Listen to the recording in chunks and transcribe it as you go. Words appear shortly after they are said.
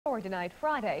Tonight,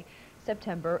 Friday,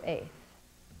 September 8th.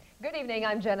 Good evening,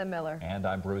 I'm Jenna Miller. And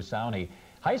I'm Bruce Downey.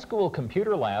 High school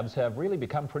computer labs have really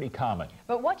become pretty common.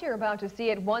 But what you're about to see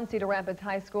at one Cedar Rapids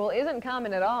High School isn't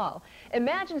common at all.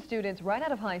 Imagine students right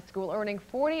out of high school earning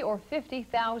 $40,000 or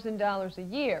 $50,000 a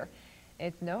year.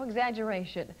 It's no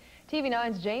exaggeration. TV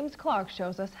 9's James Clark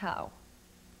shows us how.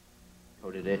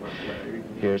 Coded it.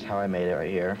 Here's how I made it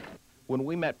right here. When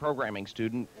we met programming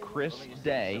student Chris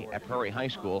Day at Prairie High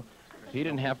School, he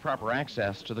didn't have proper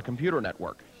access to the computer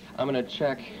network. I'm going to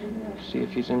check, see if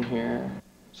he's in here.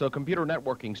 So computer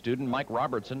networking student Mike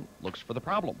Robertson looks for the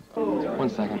problem. 1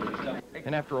 second.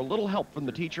 And after a little help from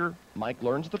the teacher, Mike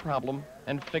learns the problem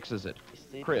and fixes it.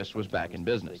 Chris was back in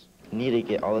business. You need to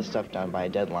get all this stuff done by a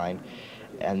deadline,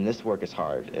 and this work is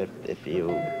hard. If you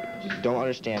don't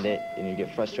understand it and you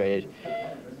get frustrated,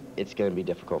 it's going to be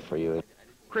difficult for you.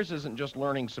 Chris isn't just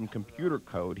learning some computer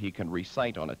code he can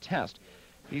recite on a test.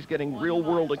 He's getting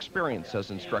real-world experience, says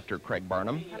instructor Craig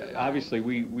Barnum. Obviously,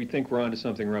 we think we're onto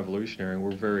something revolutionary, and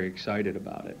we're very excited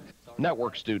about it.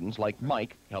 Network students like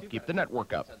Mike help keep the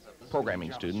network up.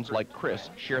 Programming students like Chris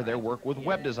share their work with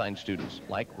web design students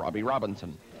like Robbie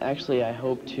Robinson. Actually, I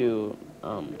hope to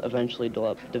eventually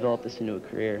develop this into a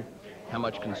career. How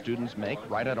much can students make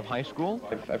right out of high school?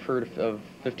 I've heard of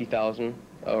 50,000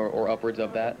 or upwards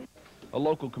of that. A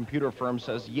local computer firm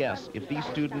says yes, if these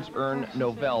students earn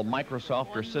Novell,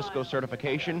 Microsoft, or Cisco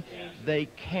certification, they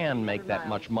can make that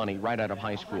much money right out of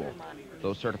high school.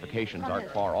 Those certifications aren't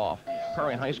far off.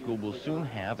 Prairie High School will soon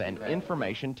have an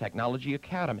information technology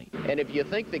academy. And if you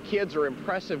think the kids are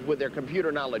impressive with their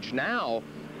computer knowledge now,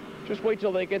 just wait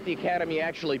till they get the academy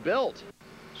actually built.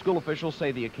 School officials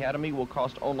say the academy will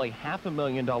cost only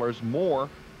 $500,000 more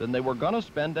than they were going to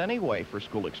spend anyway for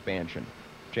school expansion.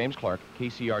 James Clark,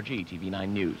 KCRG TV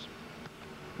 9 News.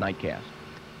 Nightcast.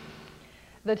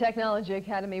 The Technology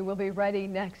Academy will be ready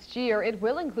next year. It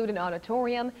will include an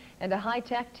auditorium and a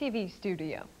high-tech TV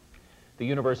studio. The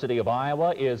University of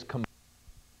Iowa is